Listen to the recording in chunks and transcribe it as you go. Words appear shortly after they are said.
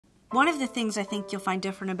One of the things I think you'll find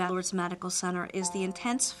different about Lourdes Medical Center is the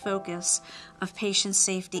intense focus of patient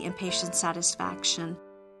safety and patient satisfaction.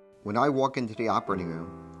 When I walk into the operating room,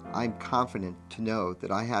 I'm confident to know that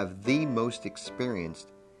I have the most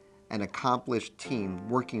experienced and accomplished team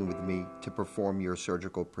working with me to perform your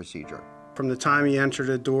surgical procedure. From the time you enter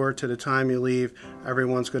the door to the time you leave,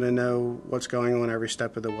 everyone's going to know what's going on every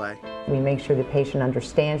step of the way. We make sure the patient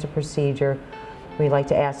understands the procedure. We like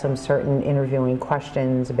to ask them certain interviewing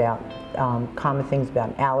questions about common things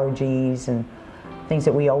about allergies and things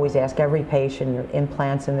that we always ask every patient, their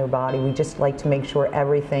implants in their body. We just like to make sure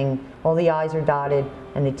everything, all the I's are dotted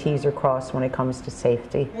and the T's are crossed when it comes to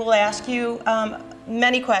safety. We'll ask you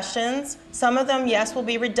many questions. Some of them, yes, will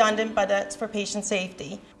be redundant, but that's for patient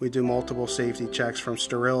safety. We do multiple safety checks from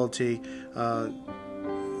sterility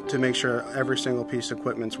to make sure every single piece of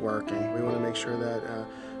equipment's working. We want to make sure that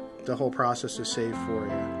the whole process is safe for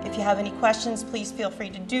you. If you have any questions, please feel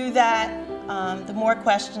free to do that. The more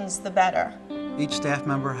questions, the better. Each staff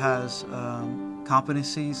member has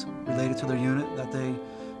competencies related to their unit that they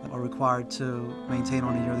are required to maintain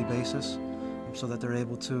on a yearly basis so that they're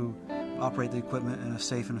able to operate the equipment in a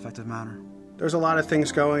safe and effective manner. There's a lot of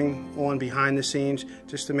things going on behind the scenes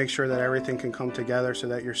just to make sure that everything can come together so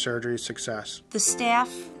that your surgery is a success. The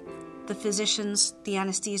staff, the physicians, the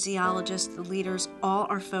anesthesiologists, the leaders, all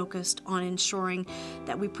are focused on ensuring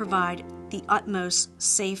that we provide the utmost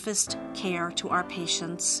safest care to our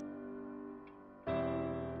patients.